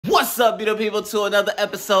What's up, beautiful people, to another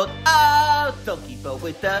episode of Don't Keep Up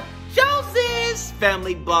with the Joneses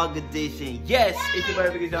Family Blog Edition. Yes, it's your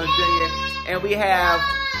boy Ricky Jones Jr. And we have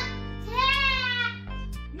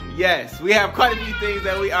quite a few things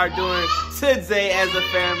that we are doing today as a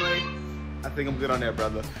family. I think I'm good on that,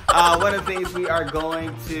 brother. One of the things we are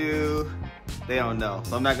going to, they don't know,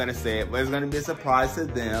 so I'm not gonna say it, but it's gonna be a surprise to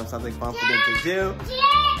them, something fun for them to do.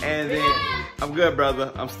 And then, I'm good,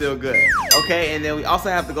 brother. I'm still good. Okay, and then we also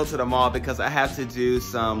have to go to the mall because I have to do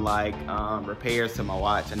some like repairs to my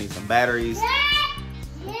watch. I need some batteries.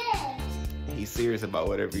 He's serious about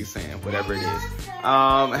whatever he's saying, whatever it is.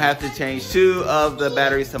 I have to change 2 of the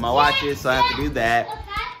batteries to my watches, so I have to do that.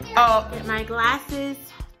 Oh, get my glasses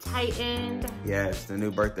tightened. Yes, the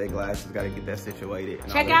new birthday glasses. Got to get that situated.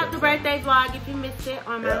 Check out the birthday vlog if you missed it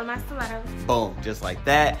on my stilettos. Boom, just like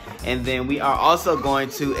that. And then we are also going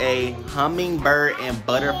to a hummingbird and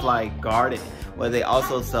butterfly garden where they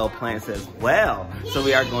also sell plants as well. So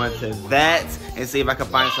we are going to that and see if I can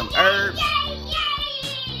find some herbs.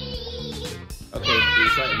 Okay,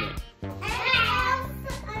 excitement.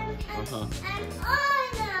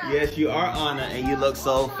 Yes, you are Anna, and you look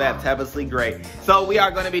so fabulously great. So we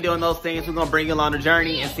are going to be doing those things. We're going to bring you along the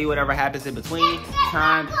journey and see whatever happens in between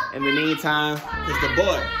time. In the meantime, because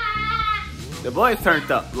the boy's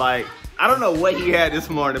turned up. Like, I don't know what he had this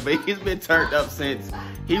morning, but he's been turned up since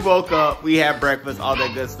he woke up. We had breakfast, all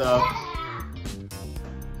that good stuff.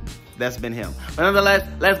 That's been him. But nonetheless,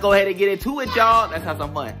 let's go ahead and get into it, y'all. Let's have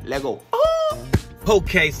some fun. Let's go.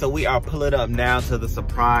 Okay, so we are pulling up now to the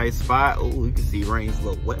surprise spot. Oh, you can see Rain's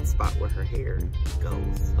little wet spot where her hair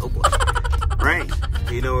goes. Oh boy. Rain,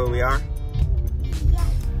 do you know where we are? Yeah.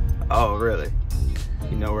 Oh, really?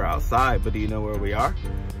 You know we're outside, but do you know where we are?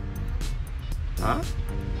 Huh?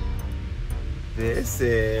 This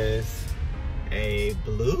is a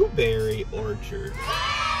blueberry orchard.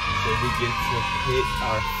 So we get to pick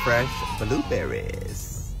our fresh blueberries.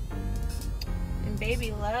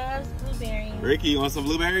 Baby loves blueberries. Ricky, you want some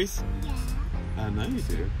blueberries? Yeah. I know you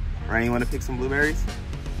do. Rain, you want to pick some blueberries?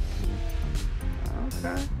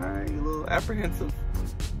 Okay, all right, you a little apprehensive.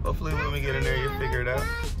 Hopefully when we get in there, you'll figure it out.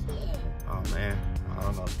 Oh man, I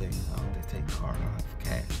don't know if they take card off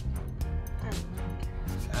cash.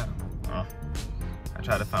 I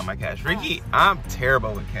try to find my cash. Ricky, I'm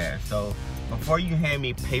terrible with cash, so before you hand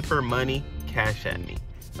me paper money, cash at me.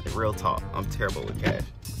 Like real talk, I'm terrible with cash.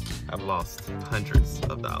 I've lost hundreds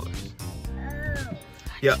of dollars.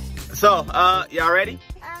 Yep. So, y'all ready?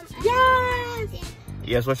 Yes.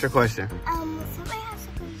 Yes. What's your question?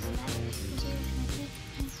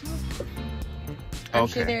 I'm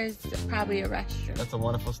sure there's probably a restroom. That's a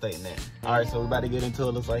wonderful statement. All right, so we're about to get into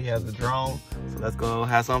it. Looks like he has the drone. So let's go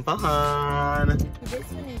have some fun. This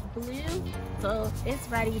one is blue, so it's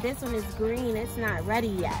ready. This one is green. It's not ready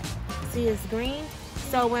yet. See, it's green.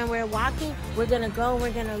 So when we're walking, we're gonna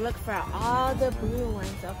look for all the blue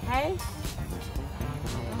ones, okay?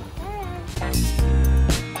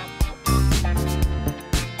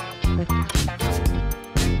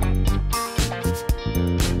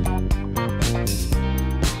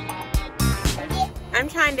 I'm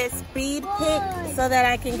trying to speed pick so that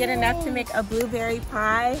I can get enough to make a blueberry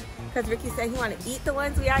pie. Because Ricky said he wanted to eat the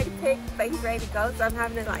ones we already picked, but he's ready to go. So I'm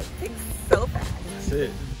having to like pick so fast. That's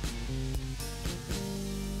it.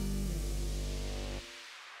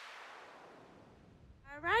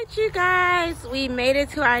 Alright, you guys, we made it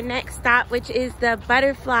to our next stop, which is the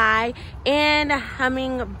butterfly and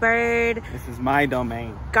hummingbird. This is my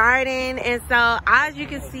domain. Garden, and so as you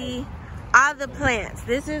can see, all the plants.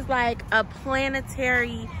 This is like a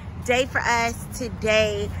planetary day for us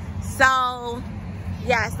today. So,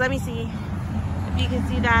 yes, let me see if you can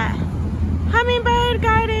see that. Hummingbird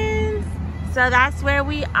Gardens. So that's where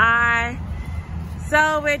we are.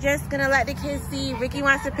 So we're just gonna let the kids see. Ricky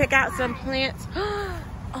wants to pick out some plants.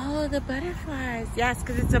 Oh, the butterflies. Yes,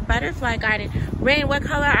 because it's a butterfly garden. Rain, what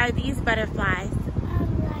color are these butterflies?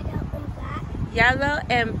 Yellow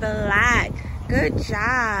and black. Good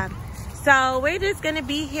job. So we're just gonna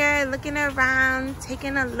be here looking around,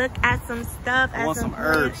 taking a look at some stuff. I want some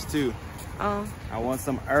herbs too. Oh. I want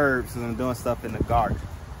some herbs because I'm doing stuff in the garden.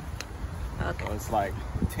 Okay. So it's like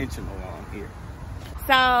intentional on here.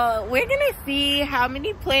 So we're gonna see how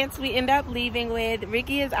many plants we end up leaving with.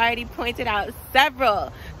 Ricky has already pointed out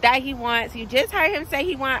several that he wants. You just heard him say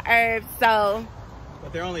he wants herbs, so.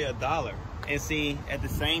 But they're only $1. And see, at the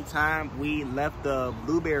same time, we left the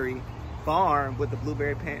blueberry farm with the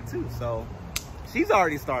blueberry plant too. So she's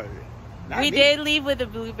already started it. We did leave with a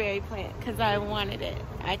blueberry plant because I wanted it.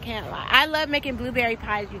 I can't lie. I love making blueberry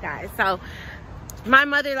pies, you guys. So My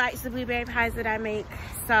mother likes the blueberry pies that I make,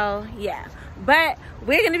 so yeah. But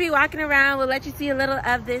we're gonna be walking around. We'll let you see a little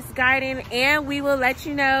of this garden, and we will let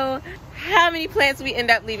you know how many plants we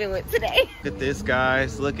end up leaving with today. Look at this,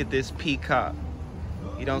 guys. Look at this peacock.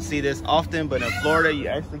 You don't see this often, but in Florida, you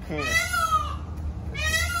actually can.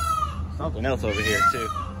 Something else over here, too.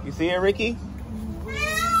 You see it, Ricky?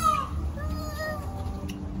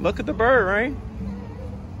 Look at the bird, right?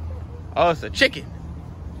 Oh, it's a chicken.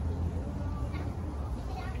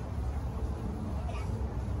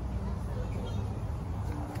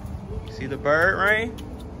 See the bird, right?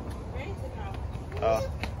 Oh.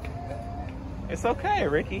 It's okay,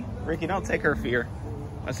 Ricky. Ricky, don't take her fear.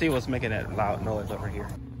 Let's see what's making that loud noise over here.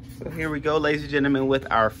 So here we go, ladies and gentlemen, with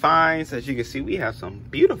our finds. As you can see, we have some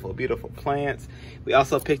beautiful, beautiful plants. We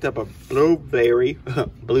also picked up a blueberry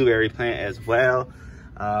plant as well.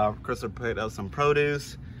 Crystal picked up some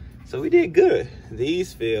produce. So we did good.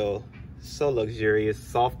 These feel so luxurious,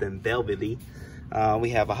 soft and velvety.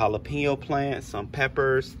 We have a jalapeno plant, some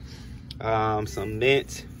peppers, some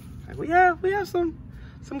mint. We have some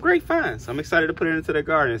great finds. I'm excited to put it into the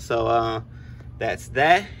garden. So that's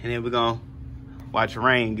that. And then we're gonna watch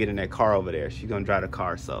Rain get in that car over there. She's gonna drive the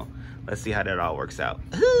car. So let's see how that all works out.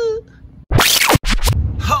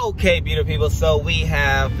 Okay, beautiful people. So we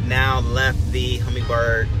have now left the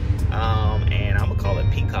Hummingbird, and I'm gonna call it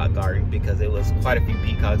Peacock Garden because it was quite a few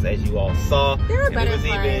peacocks, as you all saw. There were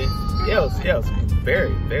butterflies. It was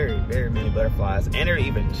very, very, very many butterflies, and there were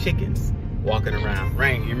even chickens walking around.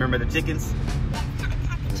 Rain, you remember the chickens?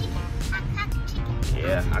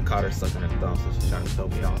 Yeah, I caught her sucking her thumb, so she's trying to throw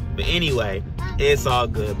me off. But anyway, it's all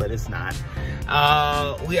good, but it's not.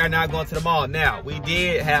 We are not going to the mall. Now, we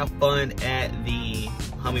did have fun at the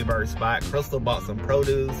Hummingbird spot. Crystal bought some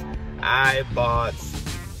produce. I bought,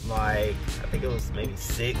 like, I think it was maybe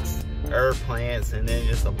 6 herb plants, and then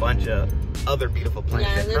just a bunch of other beautiful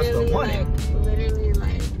plants that Crystal wanted. Literally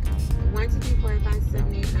like 1, 2, 3, 4, 5,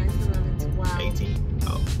 7, 8, 9, 10, 11, 12. 18.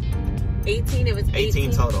 Oh. 18, it was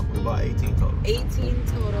 18 total. We bought 18 total. 18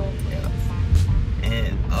 total. Yeah.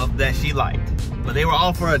 And of that she liked. But they were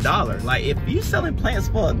all for $1. Like, if you selling plants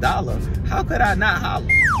for $1, how could I not holler?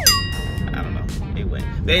 I don't know. Anyway,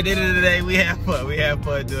 but at the end of the day, we have fun. We have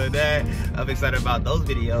fun doing that. I'm excited about those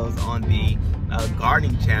videos on the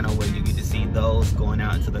gardening channel, where you get to see those going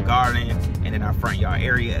out into the garden and in our front yard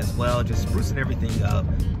area as well, just sprucing everything up,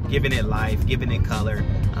 giving it life, giving it color,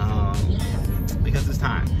 because it's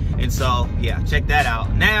time. And so yeah, check that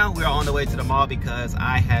out. Now we're on the way to the mall because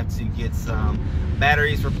I have to get some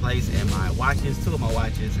batteries replaced in my watches, 2 of my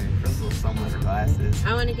watches, and Crystal some of her glasses.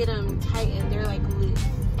 I want to get them tightened. They're like loose.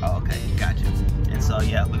 Oh, okay, gotcha. And so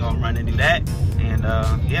yeah, we're gonna run and do that, and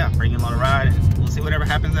yeah, bring you along the ride, and we'll see whatever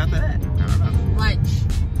happens after that. I don't know. Lunch.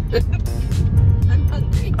 I'm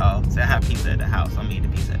hungry. Oh, so I have pizza at the house. I'm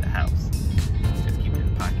eating pizza at the house. Just keep it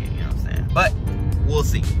in the pocket, you know what I'm saying? But we'll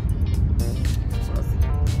see.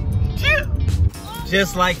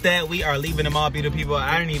 Just like that, we are leaving the mall, beautiful people.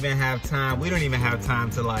 I didn't even have time. We don't even have time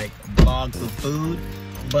to like vlog the food,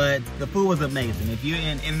 but the food was amazing. If you're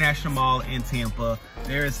in International Mall in Tampa,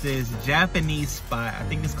 there's this Japanese spot. I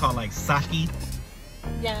think it's called like Saki.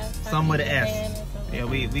 Yeah. Some with an S. Yeah,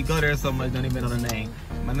 we go there so much, don't even know the name.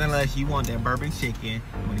 But nonetheless, you want that bourbon chicken,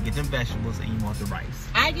 you want to get them vegetables, and you want the rice.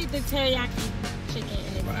 I get the teriyaki chicken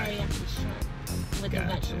and the teriyaki shrimp with the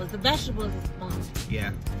vegetables. The vegetables is bomb.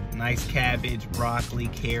 Yeah. Nice cabbage, broccoli,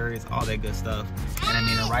 carrots, all that good stuff. And I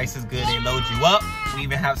mean, the rice is good. They load you up. We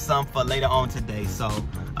even have some for later on today. So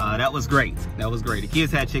that was great. That was great. The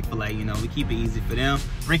kids had Chick-fil-A, you know, we keep it easy for them.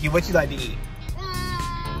 Ricky, what you like to eat?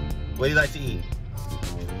 What do you like to eat?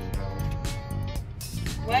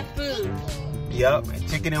 What food? Yup, and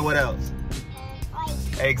chicken and what else?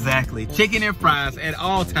 Exactly. Chicken and fries at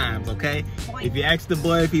all times, okay? If you ask the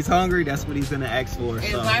boy if he's hungry, that's what he's gonna ask for.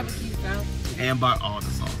 And barbecue sauce. And all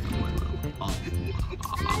the sauce.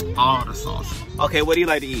 All the sauce. Okay, what do you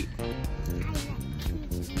like to eat?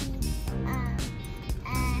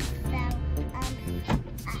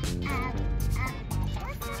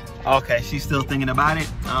 Okay, she's still thinking about it.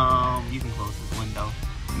 You can close this window,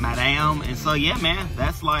 madam. And so yeah, man,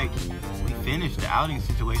 that's like, we finished the outing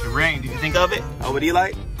situation. Rain, did you think of it? Oh, what do you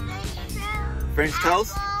like? French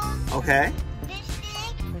toast? Okay.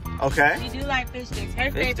 Okay. She do like fish sticks.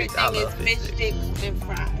 Her favorite thing is fish sticks and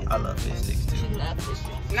fries. I love fish sticks too. She loves fish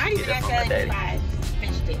sticks. Not even necessarily fries,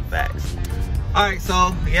 fish sticks. Facts. All right,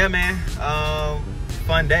 so yeah, man.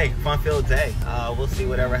 Fun day, fun-filled day. We'll see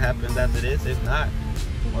whatever happens after this. If not,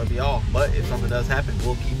 we'll be off. But if something does happen,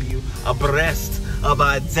 we'll keep you abreast of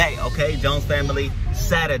our day. Okay, Jones Family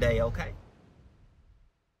Saturday. Okay.